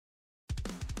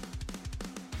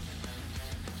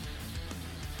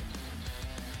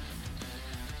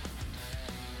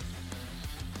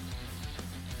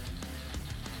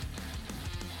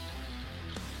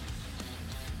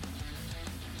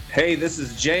Hey, this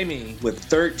is Jamie with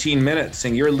 13 Minutes,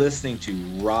 and you're listening to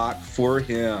Rock for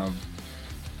Him.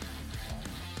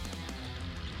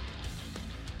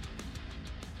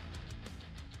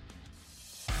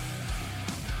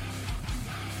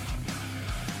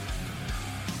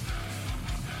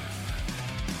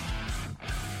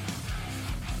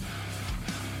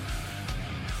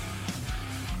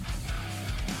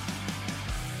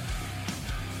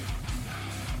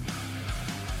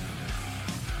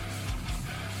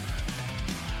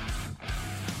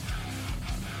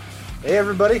 Hey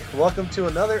everybody, welcome to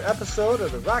another episode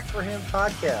of the Rock for Him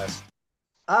podcast.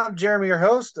 I'm Jeremy, your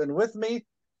host, and with me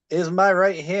is my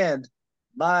right hand,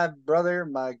 my brother,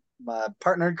 my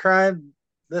partner in crime.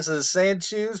 This is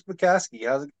Sandshoes Bukowski.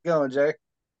 How's it going, Jay?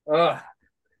 Uh,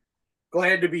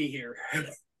 Glad to be here.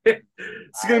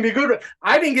 It's going to be good.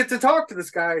 I didn't get to talk to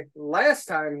this guy last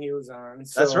time he was on.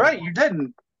 That's So right, you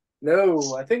didn't.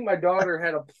 no, I think my daughter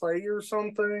had a play or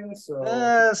something.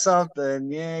 So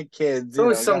Something, yeah, kids, it's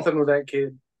always something with that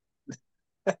kid.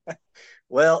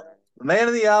 Well, the man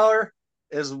of the hour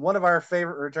is one of our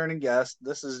favorite returning guests.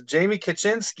 This is Jamie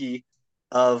Kaczynski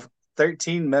of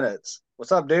 13 Minutes.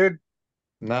 What's up, dude?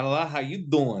 Not a lot. How you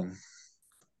doing?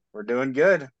 We're doing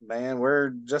good, man. We're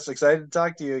just excited to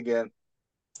talk to you again.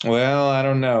 Well, I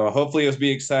don't know. Hopefully, you'll be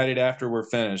excited after we're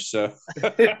finished. So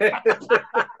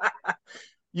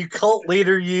You cult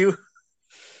leader, you.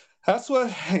 that's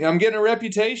what I'm getting a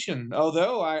reputation.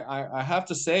 Although I have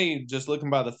to say, just looking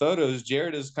by the photos,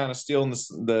 Jared is kind of stealing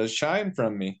the shine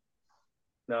from me.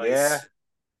 Yeah, Nice. yeah.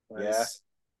 Nice.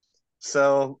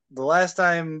 So the last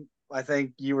time I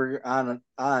think you were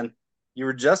on, you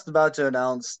were just about to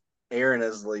announce Aaron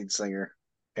as the lead singer,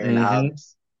 Aaron Mm-hmm.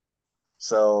 Hobbs.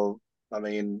 So I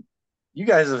mean, you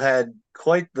guys have had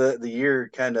quite the year,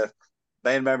 kind of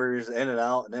band members in and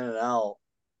out and in and out.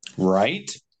 Right?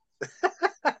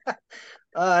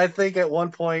 I think at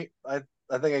one point, I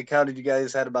think I counted you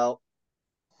guys had about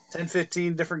 10,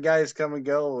 15 different guys come and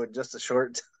go in just a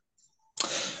short,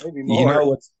 maybe You know more.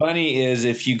 what's funny is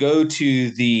if you go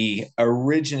to the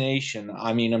origination,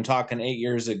 I mean, I'm talking 8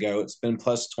 years ago, it's been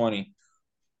plus 20,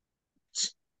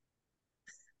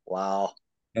 Wow.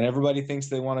 and everybody thinks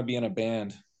they want to be in a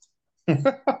band.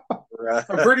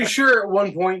 I'm pretty sure at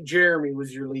one point Jeremy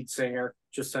was your lead singer.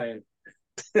 Just saying.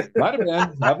 Might have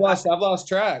been. I've lost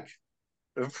track.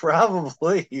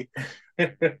 Probably.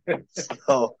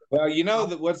 So, Well, you know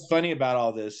that what's funny about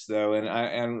all this though,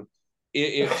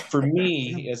 it for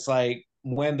me, it's like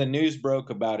when the news broke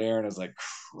about Aaron, it's like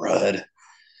crud.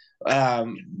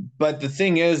 Um, but the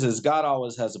thing is God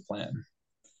always has a plan.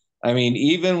 I mean,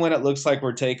 even when it looks like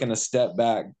we're taking a step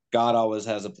back, God always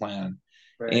has a plan.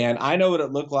 Right. And I know what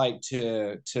it looked like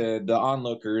to the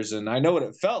onlookers, and I know what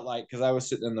it felt like because I was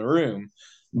sitting in the room.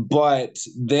 But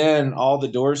then all the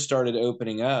doors started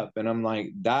opening up, and I'm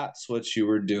like, "That's what you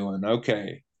were doing."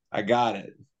 Okay, I got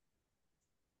it.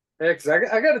 Yeah, because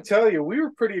I got to tell you, we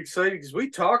were pretty excited because we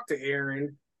talked to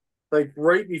Aaron like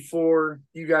right before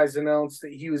you guys announced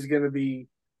that he was going to be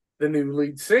the new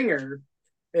lead singer.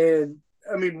 And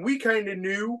I mean, we kind of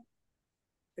knew,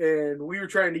 and we were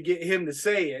trying to get him to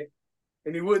say it,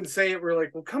 and he wouldn't say it. We're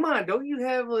like, well, come on, don't you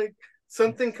have like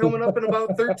something coming up in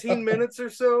about 13 minutes or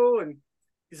so? And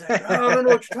he's like, oh, I don't know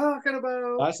what you're talking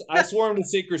about. I swore him to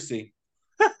secrecy.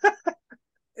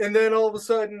 And then all of a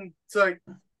sudden, it's like,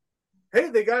 hey,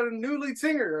 they got a new lead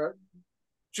singer.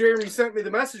 Jeremy sent me the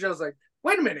message. I was like,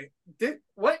 wait a minute,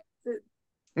 what?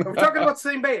 Are we talking about the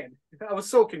same band? I was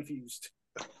so confused.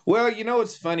 Well, you know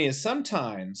what's funny is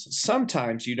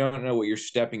sometimes you don't know what you're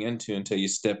stepping into until you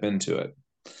step into it.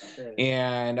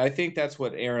 And I think that's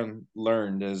what Aaron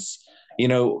learned is,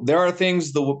 there are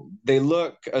things they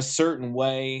look a certain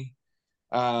way,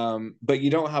 but you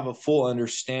don't have a full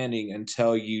understanding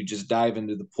until you just dive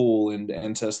into the pool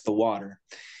and test the water.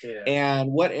 Yeah.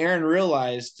 And what Aaron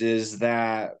realized is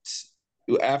that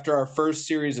after our first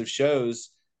series of shows,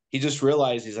 he just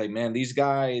realized he's like, man, these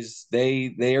guys,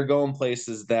 they are going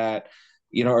places that,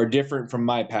 are different from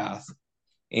my path.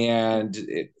 And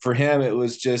for him, it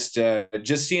was just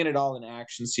seeing it all in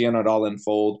action, seeing it all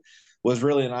unfold was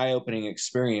really an eye-opening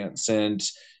experience. And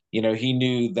he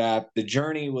knew that the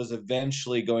journey was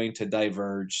eventually going to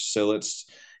diverge. So let's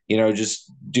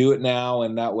just do it now,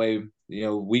 and that way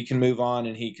we can move on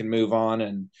and he can move on,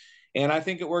 and I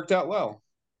think it worked out well.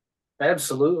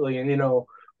 Absolutely. And,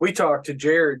 we talked to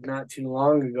Jared not too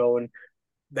long ago, and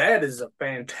that is a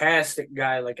fantastic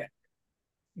guy. Like,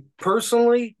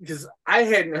 personally, because I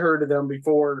hadn't heard of them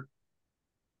before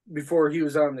he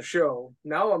was on the show.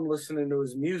 Now I'm listening to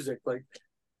his music. Like,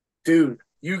 dude,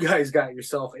 you guys got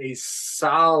yourself a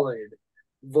solid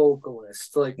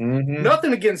vocalist. Like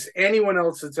nothing against anyone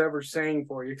else that's ever sang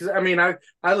for you, because I mean I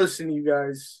listen to you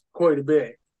guys quite a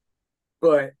bit,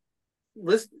 but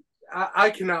listen, I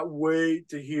cannot wait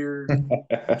to hear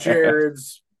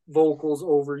Jared's vocals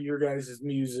over your guys'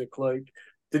 music. Like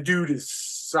the dude is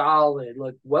solid.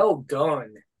 Like well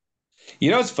done.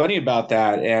 You know what's funny about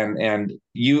that, and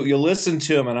you listen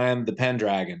to him, and I am the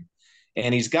Pendragon,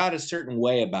 and he's got a certain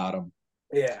way about him.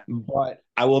 Yeah. But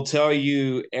I will tell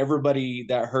you, everybody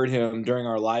that heard him during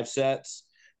our live sets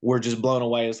were just blown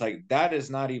away. It's like that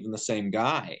is not even the same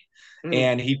guy,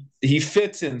 and he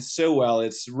fits in so well.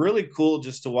 It's really cool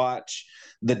just to watch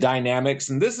the dynamics,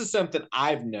 and this is something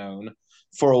I've known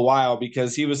for a while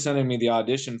because he was sending me the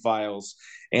audition files,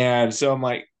 and so I'm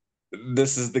like,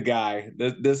 this is the guy.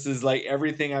 This is like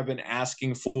everything I've been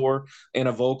asking for in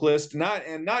a vocalist. Not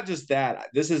just that.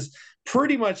 This is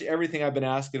pretty much everything I've been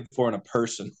asking for in a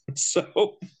person.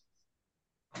 So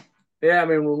yeah, I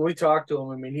mean, when we talked to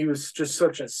him, I mean, he was just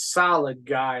such a solid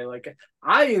guy. Like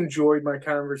I enjoyed my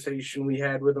conversation we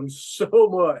had with him so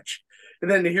much.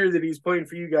 And then to hear that he's playing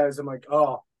for you guys, I'm like,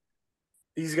 oh,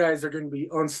 these guys are going to be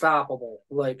unstoppable.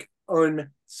 Like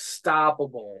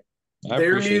unstoppable.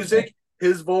 Their music,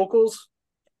 his vocals,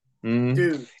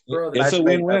 dude, brother. It's a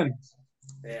win-win.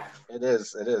 Yeah, it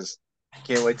is. It is.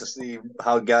 Can't wait to see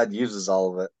how God uses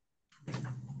all of it.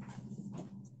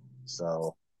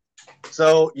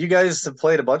 So you guys have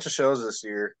played a bunch of shows this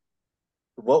year.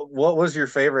 What was your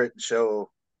favorite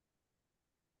show?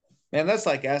 Man, that's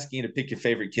like asking you to pick your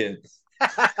favorite kid.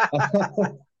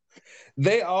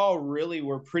 They all really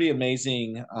were pretty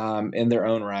amazing in their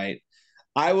own right.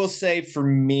 I will say for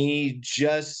me,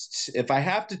 just if I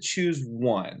have to choose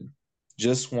one,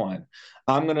 just one,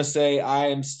 I'm going to say I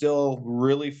am still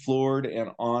really floored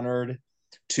and honored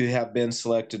to have been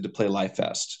selected to play Life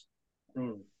Fest.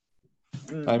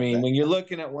 I mean, when you're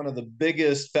looking at one of the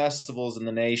biggest festivals in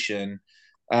the nation,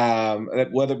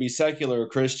 whether it be secular or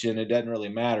Christian, it doesn't really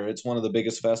matter. It's one of the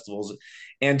biggest festivals.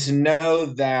 And to know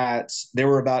that there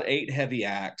were about 8 heavy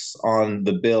acts on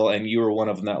the bill and you were one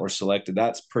of them that were selected,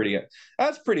 that's pretty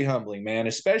humbling, man,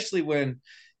 especially when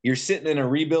you're sitting in a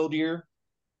rebuild year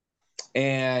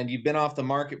and you've been off the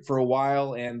market for a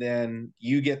while and then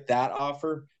you get that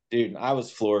offer. Dude, I was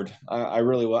floored. I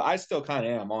really was. I still kind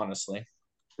of am, honestly.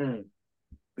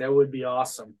 That would be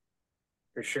awesome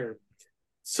for sure.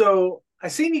 So I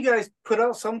seen you guys put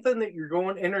out something that you're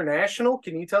going international.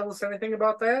 Can you tell us anything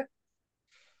about that?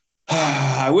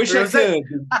 I wish I could.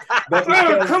 But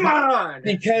because, come on.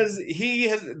 Because he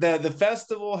has the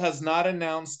festival has not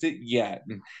announced it yet.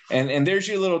 And there's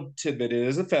your little tidbit. It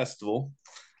is a festival.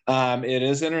 It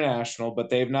is international, but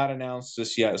they've not announced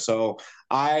this yet. So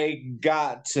I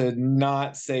got to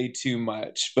not say too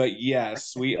much. But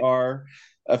yes, we are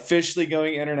officially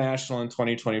going international in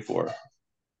 2024.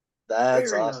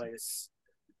 That's very awesome. Nice.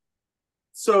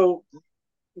 So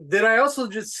did I also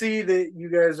just see that you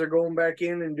guys are going back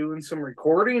in and doing some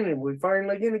recording and we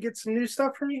finally going to get some new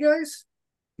stuff from you guys?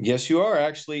 Yes, you are.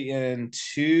 Actually, in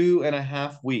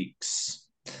 2.5 weeks.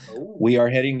 Oh. We are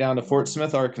heading down to Fort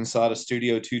Smith, Arkansas to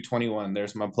Studio 221.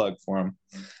 There's my plug for him.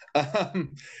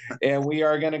 And we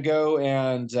are going to go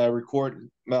and record.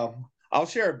 Well, I'll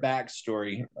share a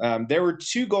backstory. There were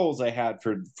 2 goals I had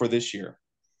for this year.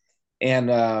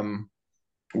 And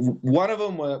one of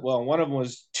them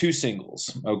was 2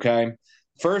 singles. Okay.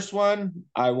 First one,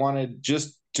 I wanted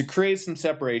just to create some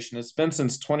separation. It's been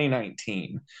since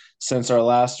 2019 since our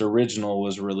last original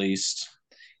was released.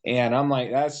 And I'm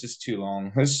like, that's just too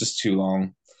long. It's just too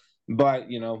long. But,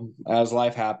 as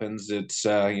life happens, it's,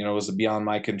 it was beyond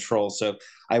my control. So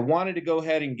I wanted to go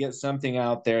ahead and get something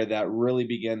out there that really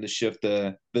began to shift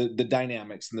the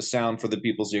dynamics and the sound for the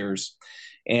people's ears.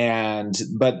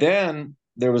 But then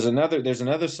there's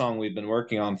another song we've been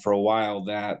working on for a while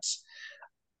that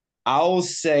I'll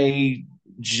say,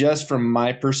 just from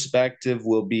my perspective,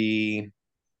 will be,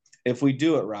 if we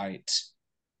do it right,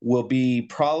 will be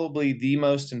probably the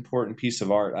most important piece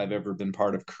of art I've ever been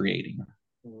part of creating.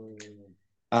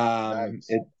 Nice.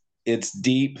 It's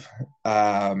deep.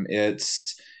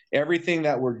 It's everything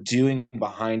that we're doing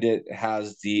behind it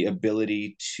has the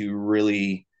ability to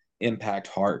really impact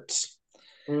hearts.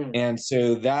 And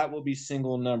so that will be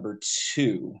single number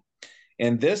 2.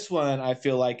 And this one, I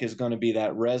feel like, is going to be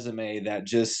that resume that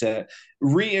just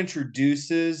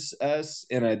reintroduces us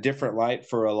in a different light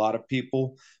for a lot of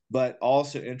people, but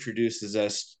also introduces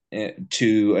us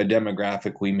to a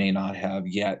demographic we may not have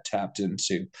yet tapped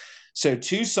into. So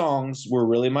 2 songs were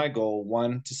really my goal.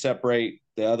 One to separate,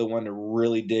 the other one to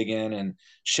really dig in and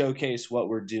showcase what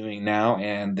we're doing now.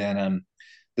 And then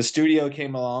the studio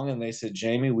came along and they said,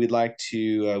 Jamie, we'd like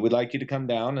you to come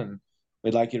down and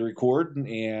we'd like you to record.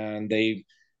 And they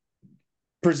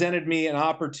presented me an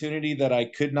opportunity that I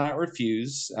could not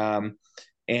refuse.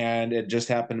 And it just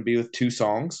happened to be with 2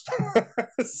 songs.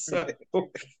 so,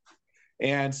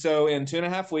 and so in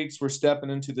 2.5 weeks, we're stepping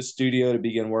into the studio to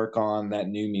begin work on that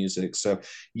new music. So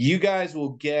you guys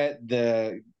will get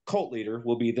the Cult Leader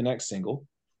will be the next single.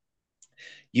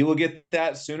 You will get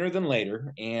that sooner than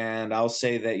later. And I'll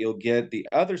say that you'll get the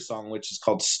other song, which is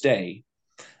called Stay,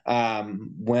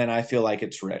 when I feel like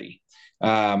it's ready.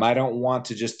 I don't want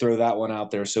to just throw that one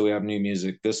out there so we have new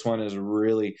music. This one is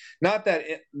really not that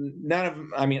none of,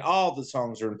 I mean, all the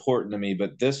songs are important to me,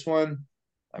 but this one,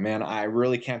 man, I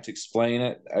really can't explain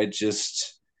it.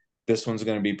 This one's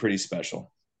going to be pretty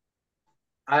special.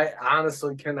 I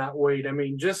honestly cannot wait. I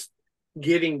mean, just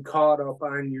getting caught up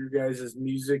on your guys'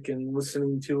 music and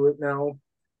listening to it now,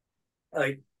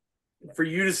 like for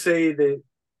you to say that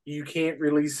you can't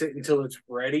release it until it's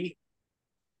ready,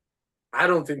 I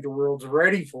don't think the world's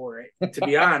ready for it, to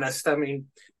be honest. I mean,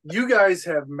 you guys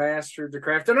have mastered the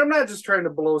craft, and I'm not just trying to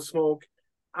blow smoke.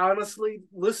 Honestly,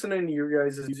 listening to your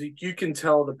guys' music, you can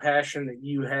tell the passion that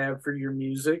you have for your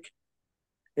music.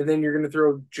 And then you're going to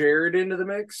throw Jared into the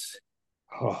mix.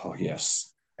 Oh,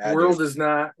 yes. World is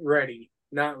not ready.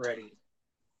 Not ready.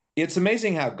 It's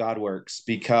amazing how God works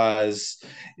because,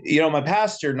 my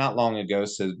pastor not long ago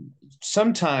said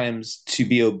sometimes to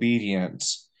be obedient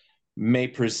may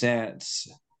present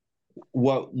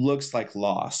what looks like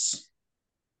loss.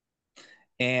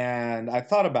 And I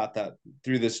thought about that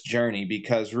through this journey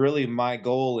because really my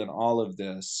goal in all of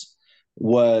this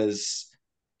was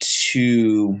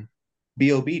to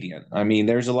be obedient. I mean,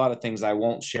 there's a lot of things I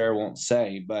won't share, won't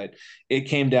say, but it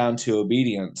came down to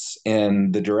obedience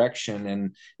and the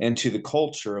direction and to the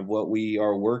culture of what we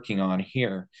are working on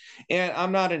here. And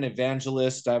I'm not an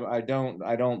evangelist. I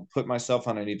don't put myself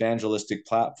on an evangelistic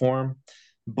platform,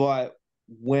 but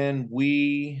when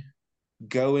we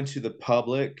go into the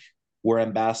public, we're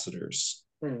ambassadors.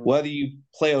 Whether you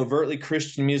play overtly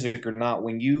Christian music or not,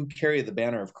 when you carry the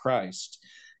banner of Christ,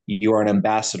 you are an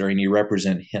ambassador and you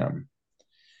represent him.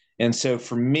 And so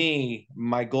for me,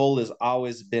 my goal has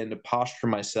always been to posture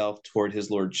myself toward his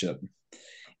lordship.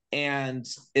 And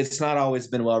it's not always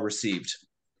been well received.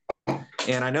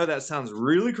 And I know that sounds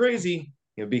really crazy,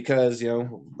 because,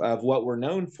 of what we're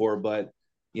known for, but,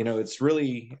 it's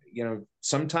really,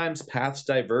 sometimes paths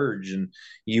diverge and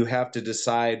you have to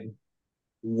decide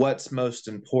what's most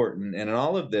important. And in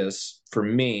all of this, for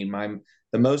me,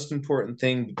 the most important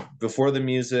thing before the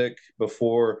music,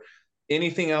 before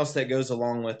anything else that goes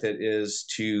along with it, is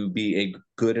to be a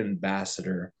good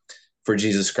ambassador for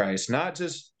Jesus Christ, not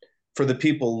just for the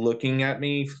people looking at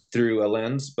me through a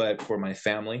lens, but for my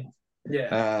family,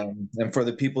 and for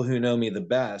the people who know me the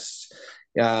best.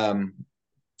 And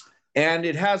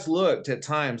it has looked at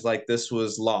times like this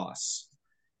was loss.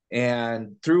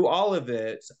 And through all of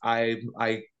it, I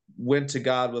went to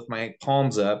God with my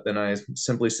palms up and I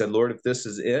simply said, Lord, if this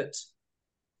is it,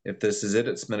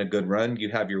 it's been a good run. You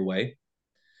have your way.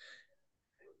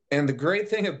 And the great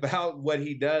thing about what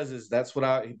he does is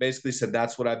he basically said,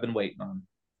 that's what I've been waiting on.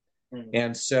 Mm-hmm.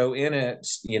 And so in it,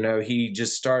 he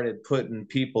just started putting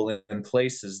people in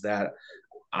places that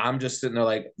I'm just sitting there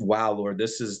like, wow, Lord,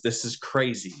 this is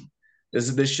crazy.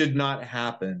 This should not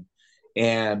happen.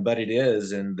 But it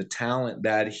is. And the talent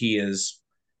that he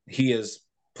is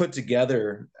put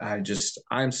together,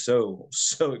 I'm so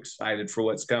excited for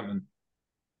what's coming.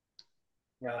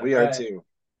 We are too.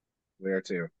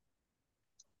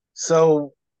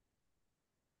 So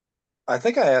I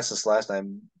think I asked this last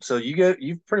time. So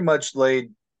you've pretty much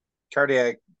laid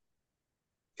Cardiac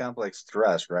Complex to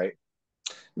rest, right?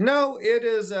 No, it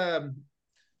is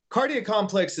Cardiac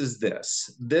Complex is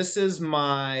this. This is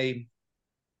my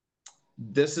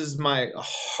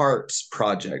heart's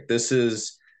project. This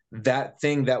is that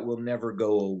thing that will never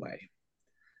go away.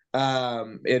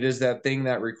 It is that thing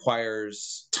that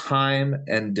requires time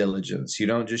and diligence. You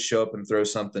don't just show up and throw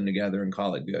something together and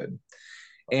call it good.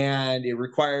 And it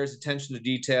requires attention to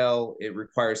detail. It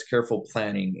requires careful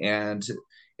planning. And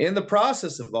in the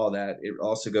process of all that, it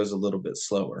also goes a little bit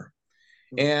slower.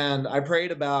 And I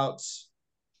prayed about,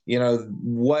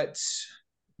 what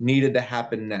needed to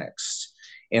happen next.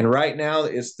 And right now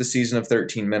it's the season of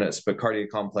 13 minutes, but Cardiac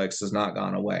Complex has not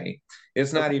gone away.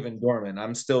 It's not even dormant.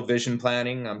 I'm still vision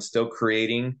planning. I'm still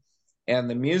creating, and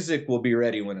the music will be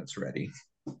ready when it's ready.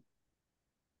 That's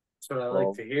what I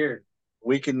like to hear.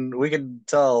 We can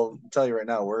tell you right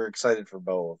now, we're excited for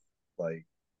both. Like,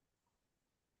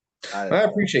 I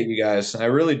appreciate you guys. I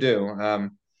really do.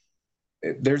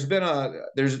 there's been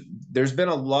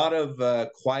a lot of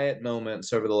quiet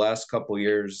moments over the last couple of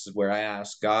years where I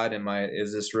ask God,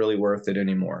 is this really worth it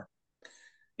anymore?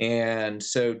 And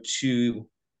so to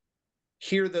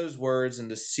hear those words and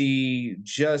to see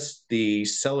just the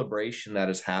celebration that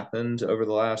has happened over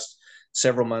the last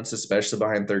several months, especially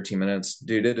behind 13 minutes,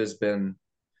 dude,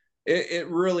 it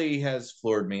really has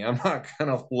floored me. I'm not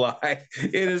gonna lie,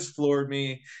 it has floored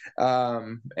me,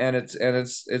 and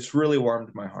it's really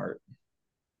warmed my heart.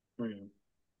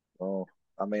 Well,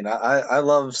 I mean, I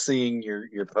love seeing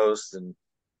your posts and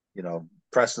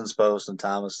Preston's post and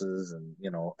Thomas's and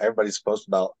everybody's post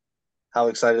about how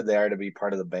excited they are to be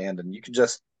part of the band, and you can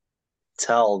just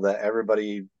tell that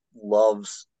everybody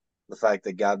loves the fact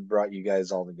that God brought you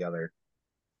guys all together.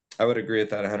 I would agree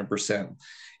with that 100%.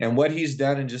 And what he's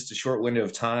done in just a short window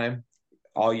of time,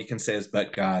 all you can say is,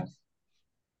 but God.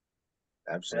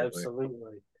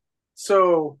 Absolutely.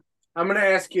 So I'm going to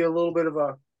ask you a little bit of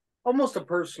almost a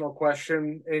personal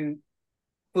question, and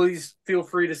please feel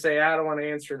free to say, I don't want to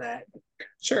answer that.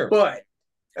 Sure. But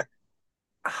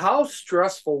how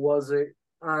stressful was it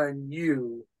on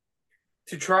you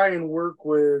to try and work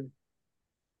with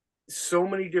so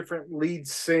many different lead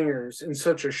singers in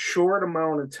such a short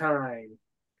amount of time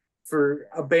for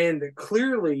a band that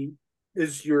clearly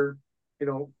is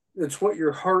it's what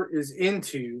your heart is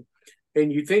into,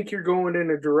 and you think you're going in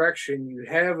a direction, you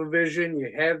have a vision,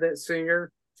 you have that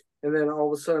singer, and then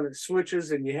all of a sudden it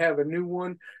switches and you have a new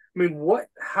one. I mean,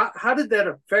 how did that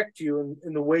affect you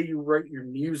in the way you write your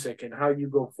music and how you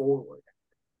go forward?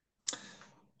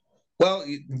 Well,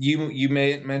 you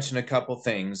may mention a couple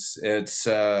things. It's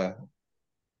what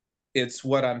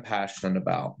I'm passionate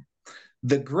about.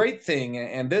 The great thing,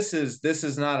 and this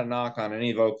is not a knock on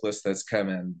any vocalist that's come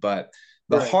in, but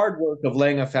the hard work of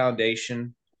laying a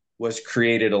foundation was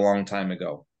created a long time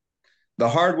ago. The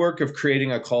hard work of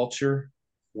creating a culture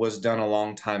was done a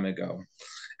long time ago.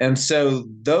 And so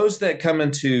those that come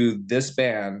into this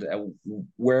band,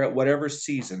 whatever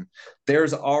season,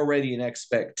 there's already an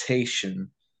expectation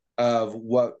of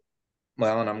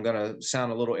and I'm going to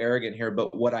sound a little arrogant here,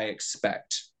 but what I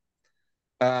expect.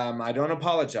 I don't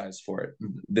apologize for it.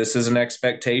 This is an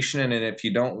expectation, and if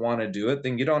you don't want to do it,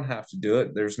 then you don't have to do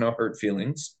it. There's no hurt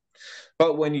feelings.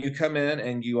 But when you come in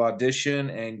and you audition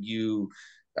and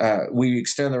we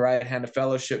extend the right hand of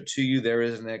fellowship to you, there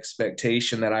is an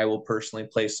expectation that I will personally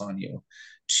place on you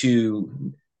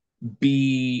to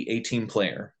be a team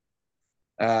player,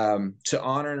 to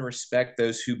honor and respect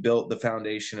those who built the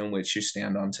foundation in which you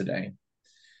stand on today.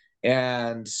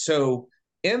 And so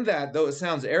in that, though it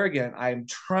sounds arrogant, I'm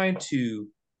trying to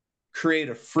create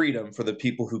a freedom for the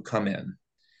people who come in.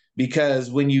 Because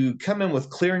when you come in with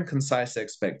clear and concise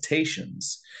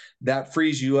expectations, that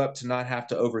frees you up to not have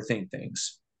to overthink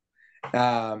things.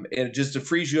 It just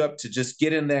frees you up to just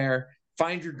get in there,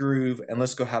 find your groove, and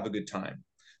let's go have a good time.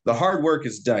 The hard work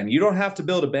is done. You don't have to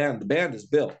build a band. The band is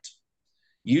built.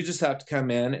 You just have to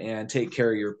come in and take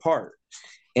care of your part.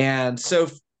 And so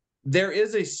there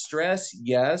is a stress,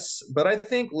 yes, but I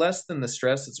think less than the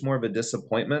stress, it's more of a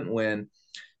disappointment when,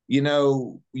 you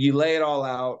lay it all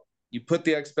out, you put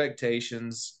the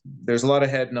expectations, there's a lot of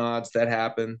head nods that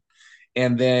happen,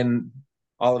 and then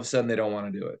all of a sudden they don't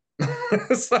want to do it.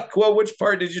 It's like, well, which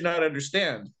part did you not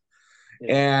understand?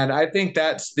 Yeah. And I think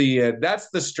that's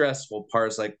the stressful part.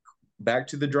 It's like back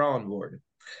to the drawing board.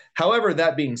 However,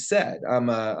 that being said, I'm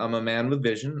a man with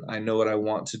vision. I know what I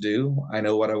want to do. I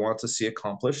know what I want to see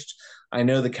accomplished. I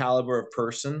know the caliber of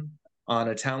person on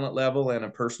a talent level and a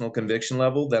personal conviction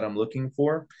level that I'm looking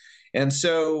for. And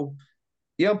so,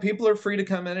 people are free to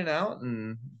come in and out,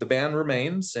 and the band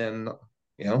remains, and,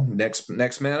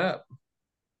 next man up.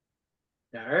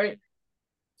 All right.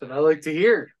 That's what I like to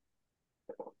hear.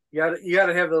 You got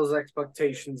to have those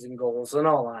expectations and goals, in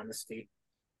all honesty.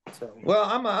 So. Well,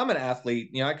 I'm an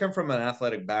athlete. I come from an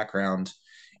athletic background,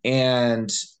 and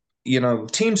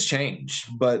teams change,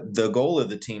 but the goal of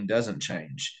the team doesn't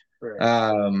change.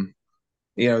 Right.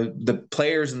 The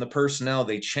players and the personnel,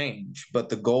 they change, but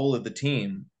the goal of the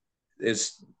team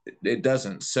it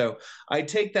doesn't. So I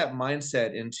take that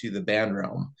mindset into the band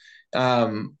realm.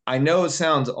 I know it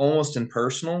sounds almost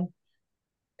impersonal,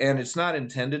 and it's not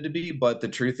intended to be, but the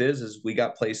truth is we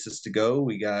got places to go.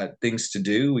 We got things to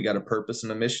do. We got a purpose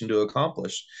and a mission to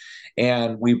accomplish.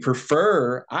 And I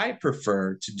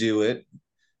prefer to do it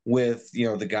with,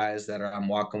 the guys that I'm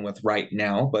walking with right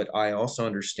now. But I also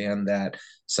understand that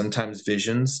sometimes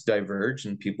visions diverge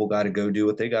and people got to go do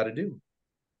what they got to do.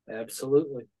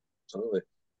 Absolutely.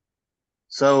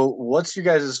 So what's your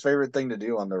guys' favorite thing to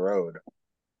do on the road?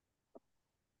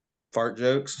 Fart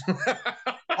jokes.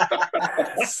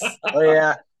 Oh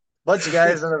yeah. Bunch of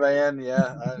guys in a van.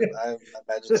 Yeah, I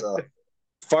imagine so.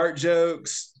 Fart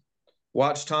jokes.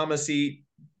 Watch Thomas eat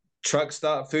truck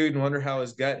stop food and wonder how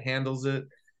his gut handles it.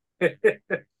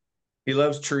 He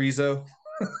loves chorizo.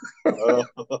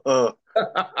 Oh.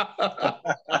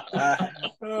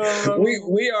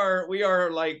 We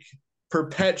are like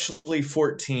perpetually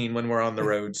 14 when we're on the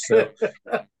road. So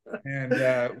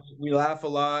and we laugh a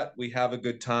lot. We have a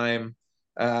good time.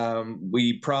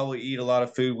 We probably eat a lot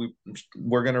of food.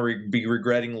 We're gonna be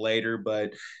regretting later,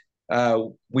 but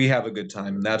we have a good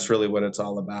time, and that's really what it's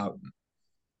all about.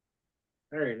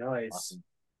 Very nice.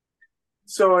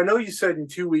 So I know you said in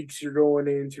 2 weeks you're going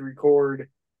in to record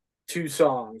 2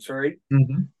 songs, right?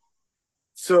 Mm-hmm.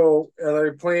 So are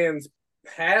there plans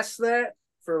past that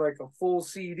for like a full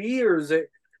CD, or is it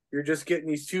you're just getting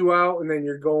these 2 out and then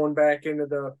you're going back into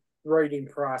the writing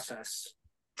process?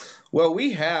 Well,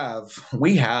 we have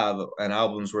an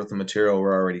album's worth of material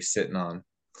we're already sitting on.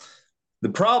 The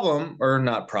problem, or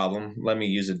not problem, let me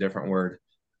use a different word.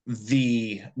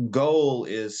 The goal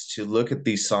is to look at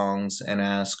these songs and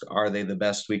ask, are they the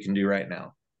best we can do right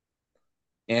now?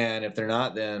 And if they're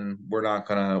not, then we're not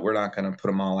gonna put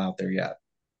them all out there yet.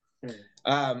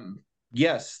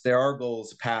 Yes, there are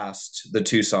goals past the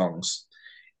 2 songs,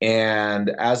 and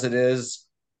as it is,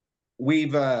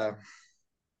 we've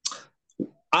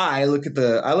I look at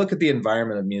the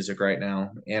environment of music right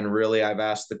now, and really I've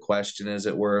asked the question: is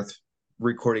it worth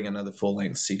recording another full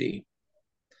length CD?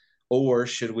 Or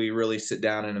should we really sit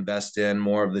down and invest in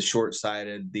more of the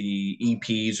short-sighted, the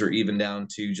EPs, or even down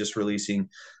to just releasing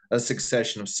a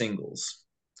succession of singles?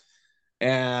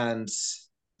 And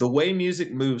the way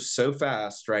music moves so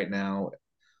fast right now,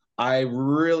 I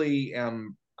really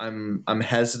am I'm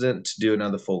hesitant to do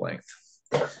another full length.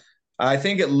 I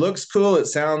think it looks cool, it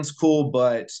sounds cool,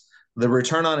 but the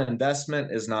return on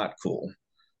investment is not cool.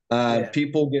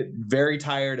 People get very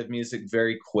tired of music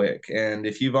very quick. And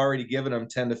if you've already given them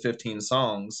 10 to 15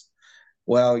 songs,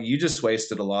 well, you just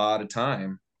wasted a lot of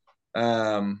time.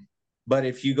 But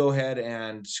if you go ahead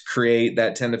and create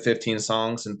that 10 to 15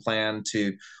 songs and plan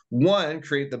to, one,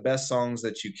 create the best songs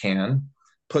that you can,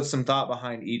 put some thought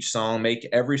behind each song, make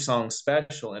every song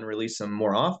special and release them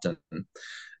more often.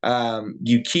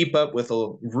 You keep up with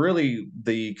really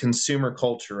the consumer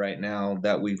culture right now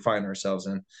that we find ourselves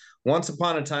in. Once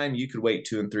upon a time, you could wait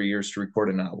 2 and 3 years to record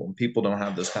an album. People don't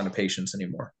have this kind of patience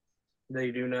anymore.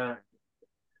 They do not.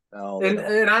 No,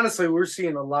 and honestly, we're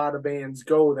seeing a lot of bands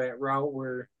go that route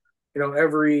where,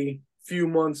 every few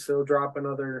months they'll drop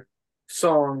another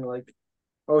song like,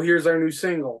 oh, here's our new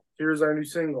single. Here's our new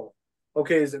single.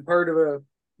 Okay, is it part of a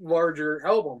larger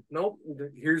album? Nope.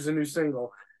 Here's a new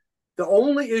single. The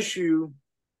only issue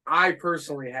I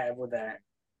personally have with that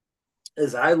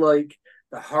is I like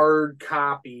the hard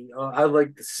copy. I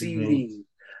like the CD.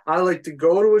 Mm-hmm. I like to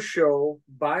go to a show,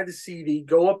 buy the CD,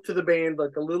 go up to the band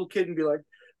like a little kid and be like,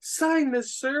 sign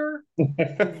this, sir. You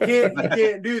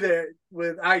can't do that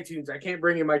with iTunes. I can't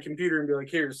bring in my computer and be like,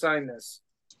 here, sign this.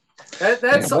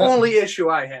 That's the only issue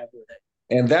I have with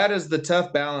it. And that is the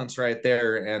tough balance right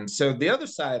there. And so the other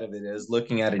side of it is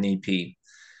looking at an EP.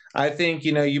 I think,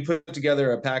 you put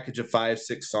together a package of 5,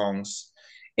 6 songs,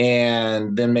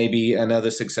 and then maybe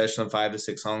another succession of 5 to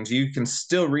 6 songs. You can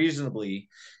still reasonably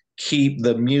keep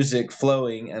the music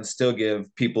flowing and still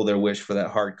give people their wish for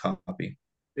that hard copy.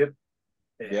 Yep.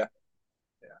 Yeah.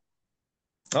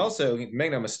 Also,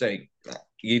 make no mistake,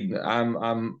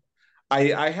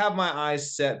 I have my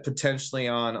eyes set potentially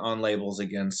on labels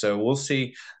again. So we'll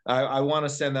see. I want to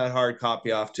send that hard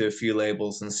copy off to a few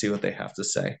labels and see what they have to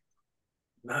say.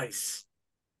 Nice.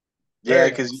 Yeah,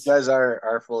 because you guys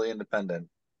are fully independent.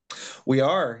 We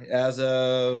are, as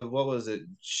of, what was it,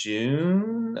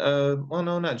 June? Well,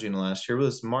 no, not June last year. It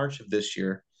was March of this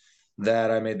year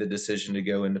that I made the decision to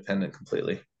go independent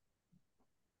completely.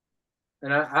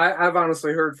 And I've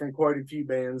honestly heard from quite a few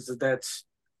bands that that's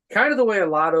kind of the way a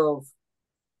lot of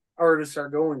artists are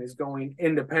going, is going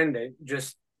independent,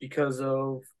 just because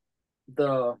of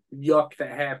the yuck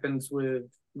that happens with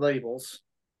labels.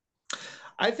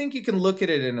 I think you can look at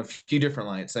it in a few different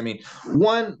lights. I mean,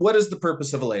 one, what is the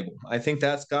purpose of a label? I think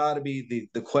that's got to be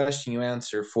the question you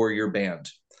answer for your band.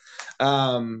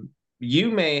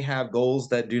 You may have goals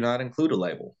that do not include a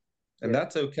label, and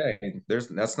that's okay.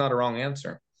 That's not a wrong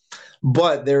answer.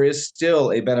 But there is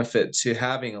still a benefit to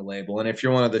having a label. And if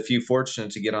you're one of the few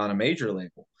fortunate to get on a major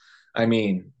label, I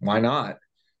mean, why not?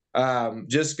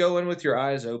 Just go in with your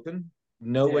eyes open,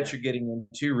 know what you're getting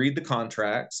into, read the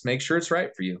contracts, make sure it's right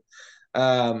for you.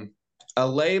 A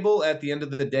label at the end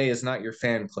of the day is not your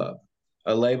fan club.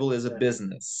 A label is a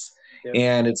business,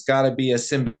 and it's got to be a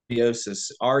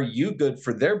symbiosis. Are you good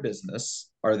for their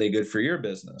business? Are they good for your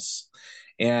business?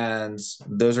 And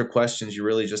those are questions you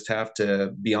really just have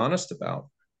to be honest about.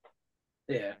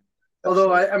 Yeah.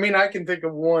 Although I mean, I can think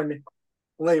of one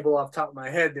label off the top of my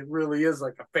head that really is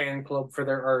like a fan club for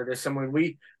their artists. I mean,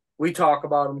 we talk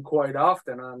about them quite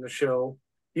often on the show.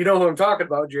 You know who I'm talking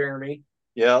about, Jeremy.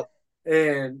 Yep.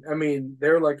 And I mean,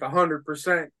 they're like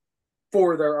 100%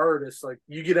 for their artists. Like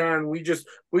you get on,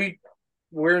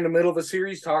 we're in the middle of a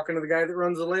series talking to the guy that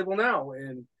runs the label now.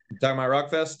 And You talking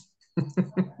about Rockfest?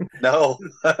 No.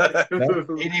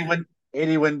 No?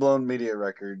 80 Windblown Media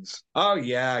Records. Oh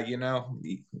yeah,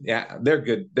 yeah, they're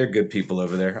good. They're good people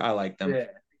over there. I like them.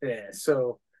 yeah.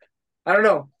 So I don't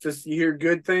know. Just you hear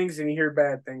good things and you hear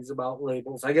bad things about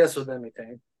labels. I guess with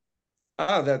anything.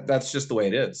 Oh, that's just the way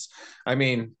it is. I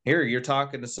mean, here you're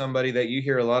talking to somebody that you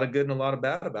hear a lot of good and a lot of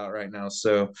bad about right now.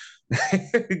 So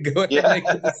go ahead and make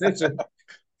a decision.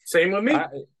 Same with me.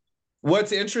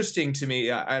 What's interesting to me,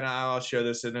 and I'll share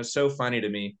this, and it's so funny to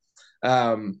me.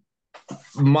 I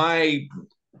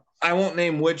won't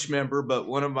name which member, but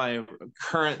one of my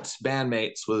current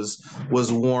bandmates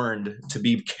was warned to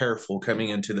be careful coming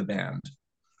into the band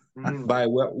by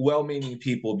well-meaning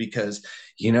people, because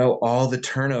all the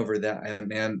turnover that,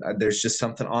 man, there's just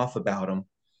something off about them.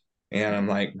 And I'm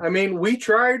like, I mean, we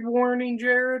tried warning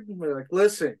Jared. We're like,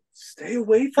 listen, stay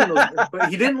away from those, but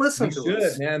he didn't listen to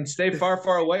us. Man, stay far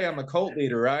away. I'm a cult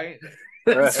leader, right?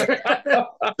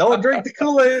 Don't drink the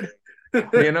Kool-Aid.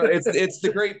 It's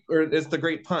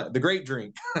the great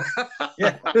drink.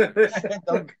 Yeah.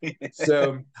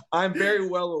 So I'm very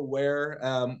well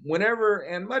aware. Whenever,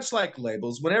 and much like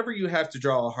labels, whenever you have to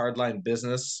draw a hardline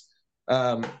business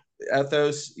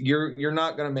ethos, you're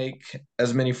not going to make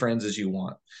as many friends as you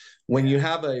want. When you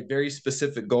have a very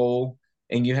specific goal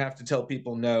and you have to tell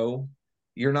people no,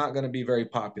 you're not going to be very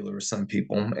popular with some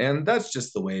people, and that's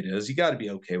just the way it is. You got to be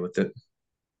okay with it.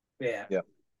 Yeah.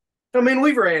 I mean,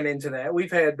 we've ran into that.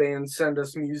 We've had bands send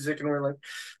us music, and we're like,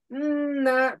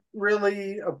 not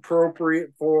really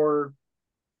appropriate for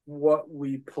what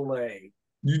we play.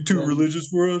 You too religious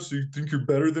for us? You think you're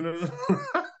better than us?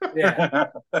 Yeah.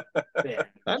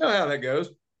 I know how that goes.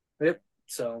 Yep.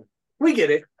 So we get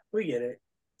it.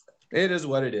 It is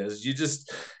what it is. You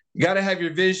just got to have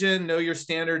your vision, know your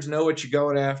standards, know what you're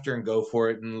going after, and go for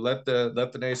it. And let the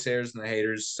naysayers and the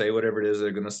haters say whatever it is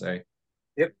they're going to say.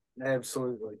 Yep,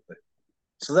 absolutely.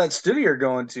 So that studio you're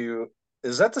going to,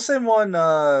 is that the same one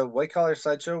White Collar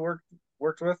Sideshow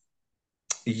worked with?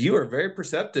 You are very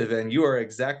perceptive, and you are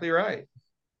exactly right.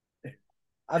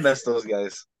 I miss those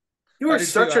guys. You are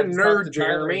such a nerd,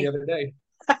 Jeremy. The other day.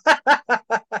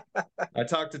 I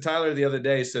talked to Tyler the other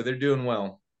day, so they're doing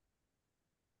well.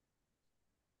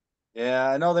 Yeah,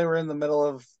 I know they were in the middle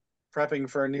of prepping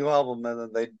for a new album, and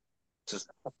then they just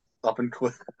up and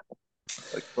quit,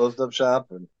 like closed up shop.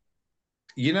 And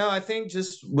I think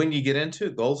just when you get into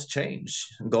it, goals change,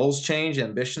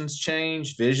 ambitions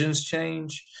change, visions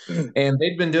change, and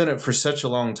they've been doing it for such a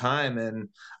long time. And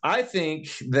I think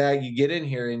that you get in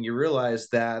here and you realize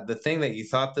that the thing that you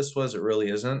thought this was, it really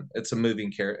isn't. It's a moving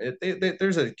carrot.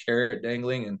 There's a carrot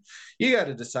dangling, and you got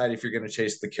to decide if you're going to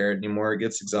chase the carrot anymore. It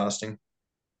gets exhausting.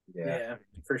 Yeah,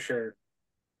 for sure.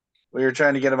 We were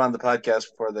trying to get them on the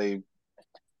podcast before they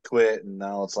quit, and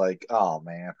now it's like, oh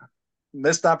man,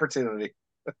 missed opportunity.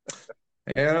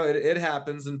 It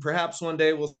happens, and perhaps one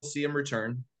day we'll see him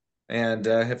return. And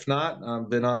if not, I've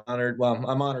been honored. Well,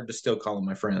 I'm honored to still call them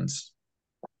my friends.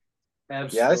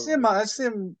 Absolutely. Yeah, I see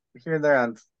him here and there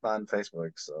on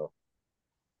Facebook. So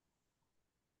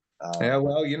yeah,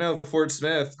 well, Fort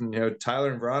Smith,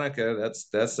 Tyler and Veronica,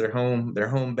 that's their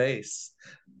home base.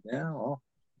 Yeah, well,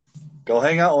 go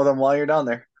hang out with them while you're down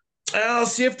there. I'll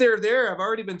see if they're there. I've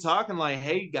already been talking like,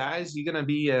 hey guys, you gonna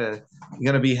be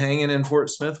hanging in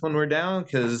Fort Smith when we're down,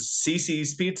 because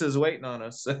Cece's Pizza is waiting on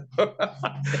us. There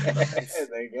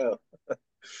you go.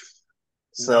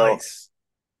 So nice.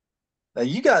 Now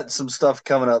you got some stuff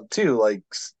coming up too, like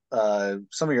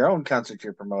some of your own concerts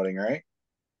you're promoting, right?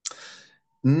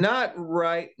 Not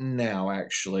right now,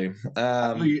 actually.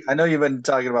 I know you've been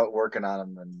talking about working on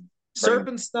them. And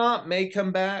Serpent Stomp may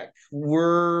come back.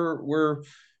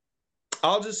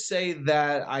 I'll just say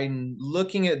that I'm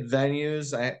looking at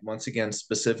venues. Once again,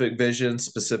 specific vision,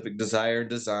 specific desire,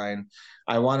 design.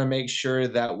 I want to make sure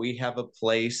that we have a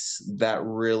place that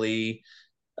really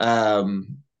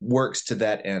works to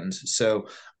that end. So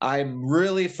I'm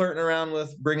really flirting around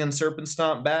with bringing Serpent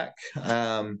Stomp back,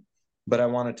 but I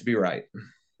want it to be right.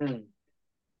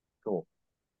 Cool.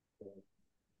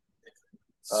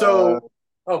 So,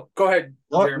 go ahead.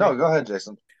 No, go ahead,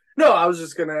 Jason. No, I was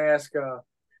just going to ask,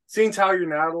 seeing how you're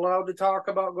not allowed to talk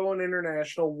about going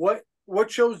international, what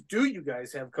what shows do you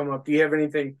guys have come up? Do you have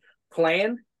anything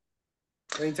planned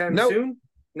anytime Nope. soon?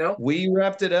 No. We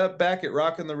wrapped it up back at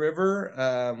Rock in the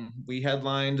River. We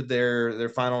headlined their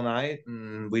final night,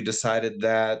 and we decided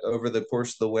that over the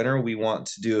course of the winter, we want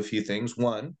to do a few things.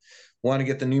 One, want to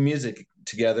get the new music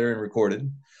together and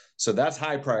recorded, so that's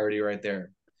high priority right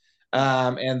there.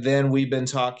 And then we've been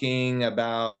talking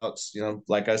about,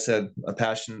 like I said, I'm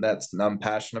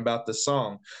passionate about this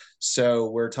song. So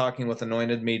we're talking with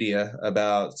Anointed Media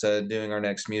about doing our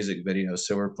next music video.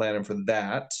 So we're planning for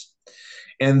that.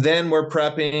 And then we're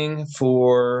prepping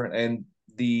for, and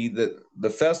the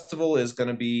festival is going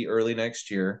to be early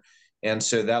next year. And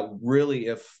so that really,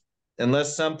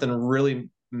 unless something really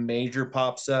major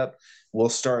pops up, we'll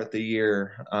start the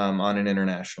year on an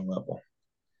international level.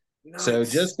 Nice. So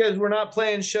just because we're not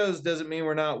playing shows doesn't mean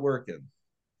we're not working.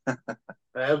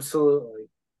 Absolutely.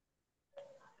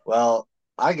 Well,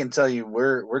 I can tell you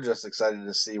we're just excited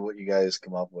to see what you guys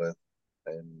come up with.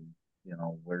 And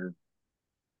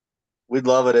we'd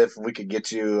love it if we could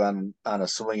get you on a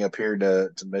swing up here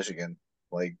to Michigan,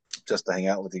 like just to hang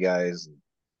out with you guys.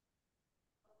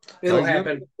 It'll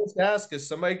happen. Just ask us.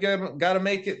 Somebody got to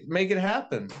make it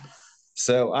happen.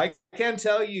 So I can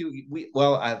tell you,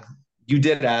 you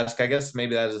did ask. I guess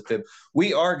maybe that is a fib.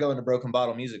 We are going to Broken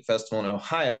Bottle Music Festival in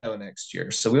Ohio next year,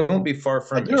 so we won't be far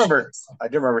from. I do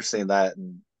remember seeing that,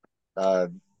 and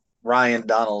Ryan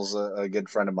Donnell's a good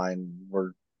friend of mine.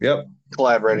 We're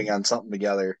collaborating on something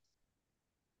together.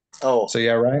 Oh, so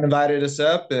yeah, Ryan invited us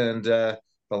up, and the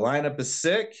lineup is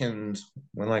sick, and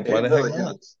we're like, why the heck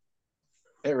not?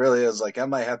 It really is. Like, I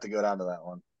might have to go down to that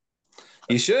one.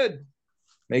 You should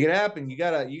make it happen. You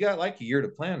got like a year to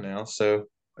plan now. So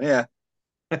yeah.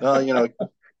 Well,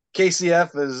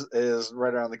 KCF is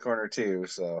right around the corner too.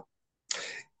 So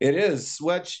it is.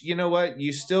 You know what?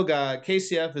 You still got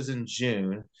KCF is in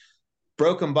June.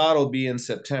 Broken Bottle will be in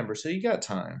September. So you got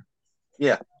time.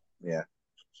 Yeah.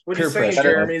 What are you saying,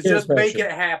 Jeremy? Is just make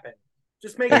it happen.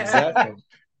 Just make it happen.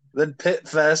 Then Pit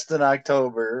Fest in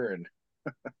October and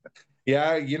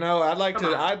yeah, I'd like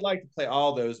to play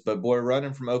all those, but boy,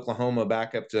 running from Oklahoma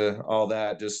back up to all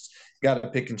that, just got to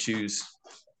pick and choose.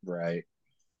 Right.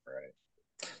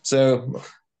 So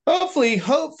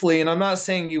hopefully, and I'm not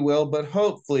saying you will, but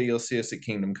hopefully you'll see us at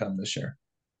Kingdom Come this year.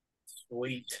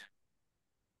 Sweet.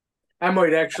 I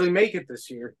might actually make it this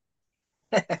year.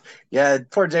 Yeah,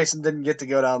 poor Jason didn't get to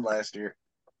go down last year.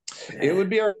 It would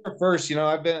be our first.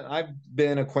 I've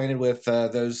been acquainted with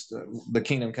the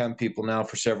Kingdom Come people now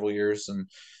for several years, and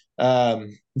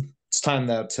it's time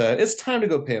to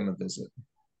go pay them a visit.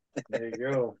 There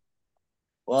you go.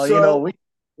 Well,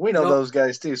 we know those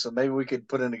guys too, so maybe we could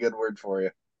put in a good word for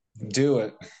you. Do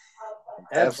it.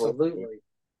 Absolutely.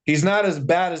 He's not as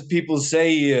bad as people say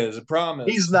he is. I promise.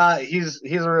 He's not. He's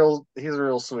a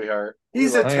real sweetheart.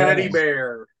 He's a teddy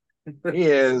bear. He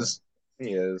is.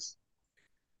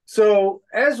 So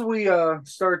as we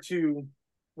start to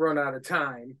run out of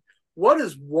time, what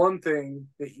is one thing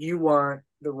that you want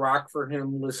the Rock for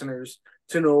Him listeners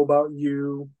to know about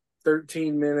you,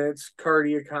 13 Minutes,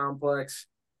 Cardia Complex,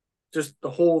 just the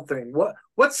whole thing?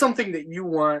 What's something that you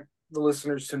want the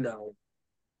listeners to know?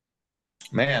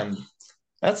 Man,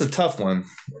 that's a tough one.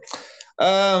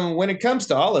 When it comes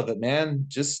to all of it, man,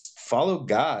 just follow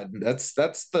God. That's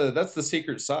the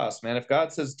secret sauce, man. If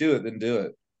God says do it, then do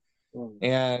it.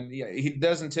 And he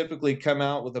doesn't typically come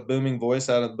out with a booming voice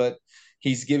but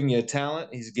he's giving you a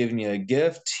talent. He's giving you a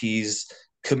gift. He's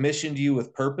commissioned you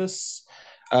with purpose.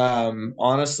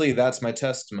 Honestly, that's my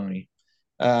testimony.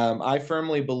 I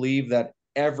firmly believe that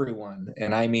everyone,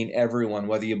 and I mean everyone,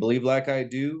 whether you believe like I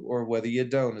do or whether you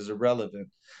don't, is irrelevant.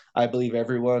 I believe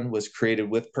everyone was created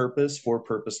with purpose, for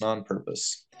purpose, on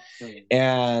purpose.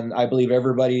 And I believe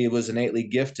everybody was innately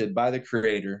gifted by the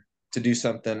Creator to do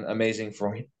something amazing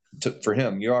for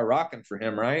him. You are rocking for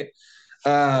him, right?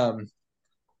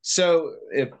 So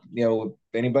if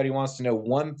anybody wants to know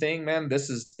one thing, man, this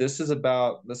is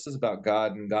about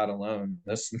God and God alone.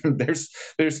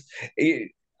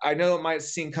 I know it might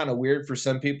seem kind of weird for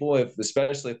some people,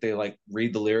 especially if they like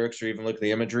read the lyrics or even look at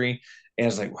the imagery, and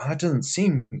it's like, well, that doesn't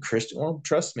seem Christian. Well,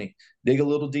 trust me, dig a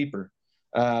little deeper.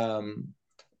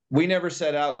 We never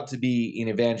set out to be an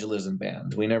evangelism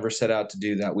band. We never set out to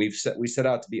do that. We set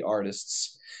out to be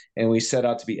artists, and we set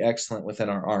out to be excellent within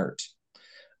our art.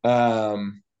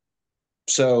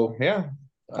 So yeah,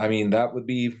 I mean, that would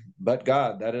be, but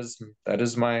God,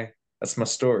 that's my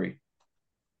story.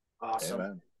 Awesome.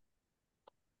 Amen.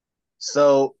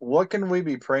 So what can we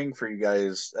be praying for you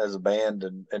guys as a band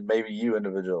and maybe you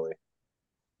individually?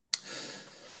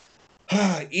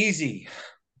 Easy.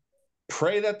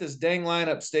 Pray that this dang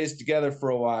lineup stays together for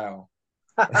a while.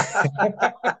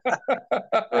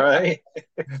 Right.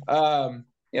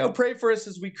 Pray for us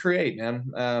as we create,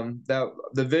 man. That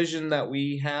the vision that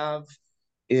we have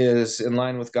is in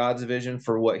line with God's vision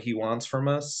for what He wants from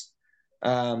us.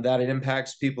 That it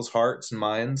impacts people's hearts and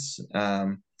minds.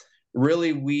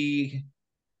 Really,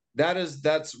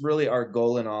 that's really our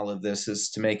goal in all of this, is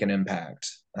to make an impact.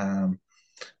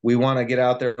 We want to get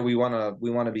out there. We want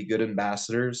to be good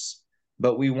ambassadors,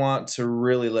 but we want to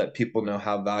really let people know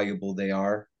how valuable they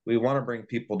are. We want to bring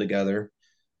people together.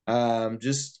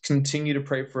 Just continue to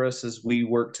pray for us as we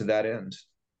work to that end.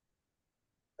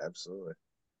 Absolutely.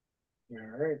 All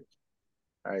right.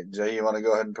 All right, Jay, you want to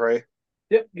go ahead and pray?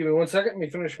 Yep. Give me 1 second. Let me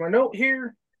finish my note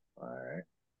here. All right.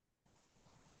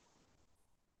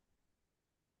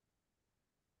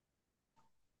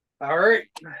 All right.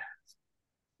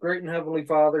 Great and Heavenly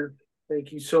Father,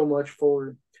 thank you so much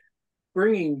for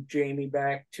bringing Jamie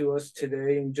back to us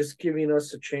today and just giving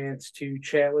us a chance to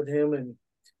chat with him and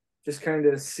just kind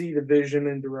of see the vision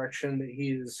and direction that he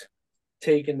is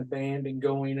taking the band and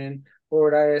going in.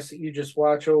 Lord, I ask that you just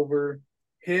watch over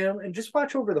him and just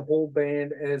watch over the whole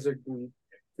band as a group.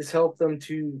 Just help them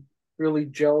to really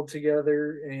gel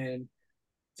together and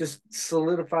just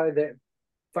solidify that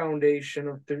foundation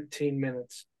of 13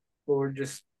 minutes. Lord,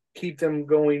 just keep them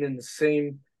going in the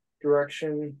same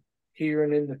direction here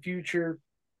and in the future.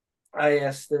 I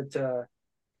ask that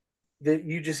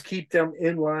you just keep them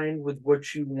in line with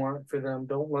what you want for them.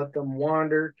 Don't let them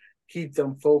wander. Keep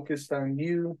them focused on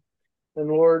you. And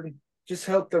Lord, just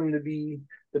help them to be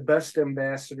the best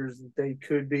ambassadors that they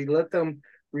could be. Let them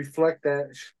reflect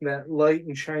that light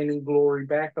and shining glory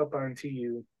back up onto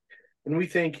you. And we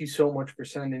thank you so much for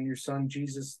sending your son,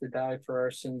 Jesus, to die for our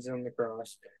sins on the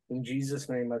cross. In Jesus'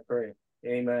 name I pray.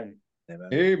 Amen.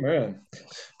 Amen.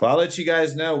 Well, I'll let you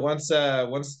guys know once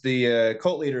the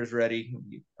cult leader is ready.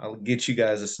 I'll get you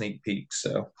guys a sneak peek.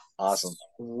 So awesome.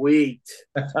 Sweet.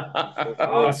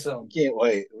 Awesome.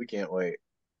 We can't wait.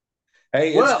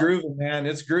 Hey, it's grooving, man.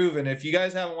 It's grooving. If you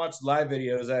guys haven't watched live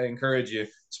videos, I encourage you,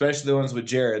 especially the ones with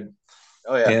Jared.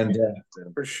 Oh yeah, and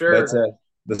for sure. But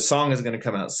the song is going to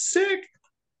come out sick.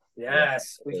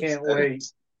 Yes, we can't wait.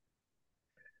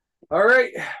 All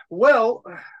right. Well,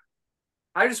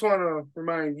 I just want to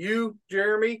remind you,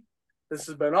 Jeremy, this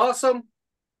has been awesome.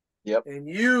 Yep. And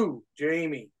you,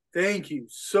 Jamie, thank you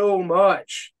so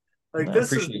much.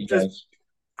 This is just,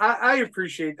 I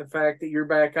appreciate the fact that you're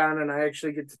back on and I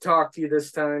actually get to talk to you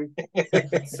this time.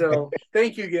 So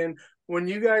thank you again. When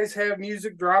you guys have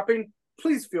music dropping,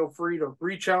 please feel free to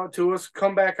reach out to us,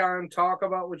 come back on, talk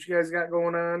about what you guys got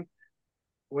going on.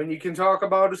 When you can talk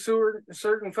about a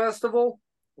certain festival,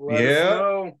 let us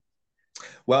know.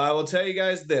 Well, I will tell you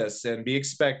guys this and be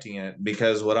expecting it,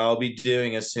 because what I'll be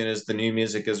doing as soon as the new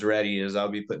music is ready is I'll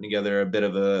be putting together a bit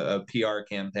of a PR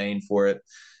campaign for it.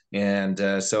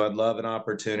 And so I'd love an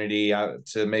opportunity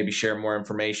to maybe share more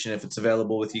information if it's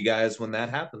available with you guys when that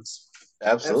happens.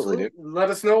 Absolutely, dude.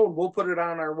 Let us know. We'll put it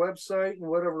on our website and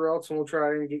whatever else, and we'll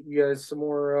try and get you guys some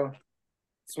more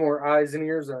eyes and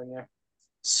ears on you.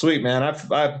 Sweet, man.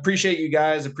 I appreciate you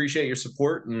guys. Appreciate your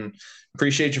support and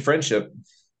appreciate your friendship.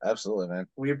 Absolutely, man.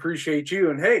 We appreciate you.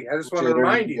 And hey, I just want to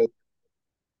remind you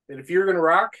that if you're going to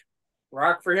rock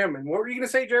for him. And what were you going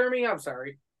to say, Jeremy? I'm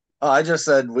sorry. Oh, I just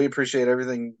said we appreciate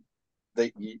everything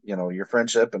that your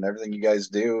friendship and everything you guys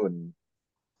do, and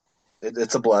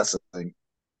it's a blessing.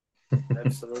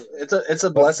 Absolutely. It's a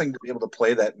blessing to be able to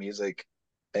play that music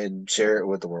and share it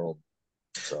with the world.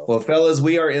 So, well, fellas,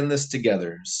 we are in this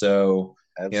together. So,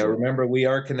 absolutely. Remember, we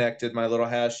are connected. My little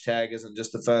hashtag isn't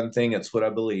just a fun thing. It's what I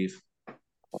believe.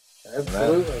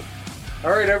 Absolutely.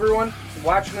 All right, everyone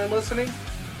watching and listening,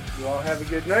 you all have a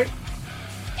good night.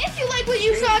 If you like what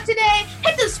you saw today,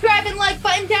 hit the subscribe and like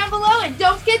button down below, and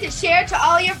don't forget to share it to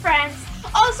all your friends.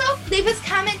 Also, leave us a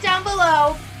comment down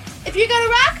below. If you're gonna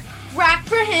rock,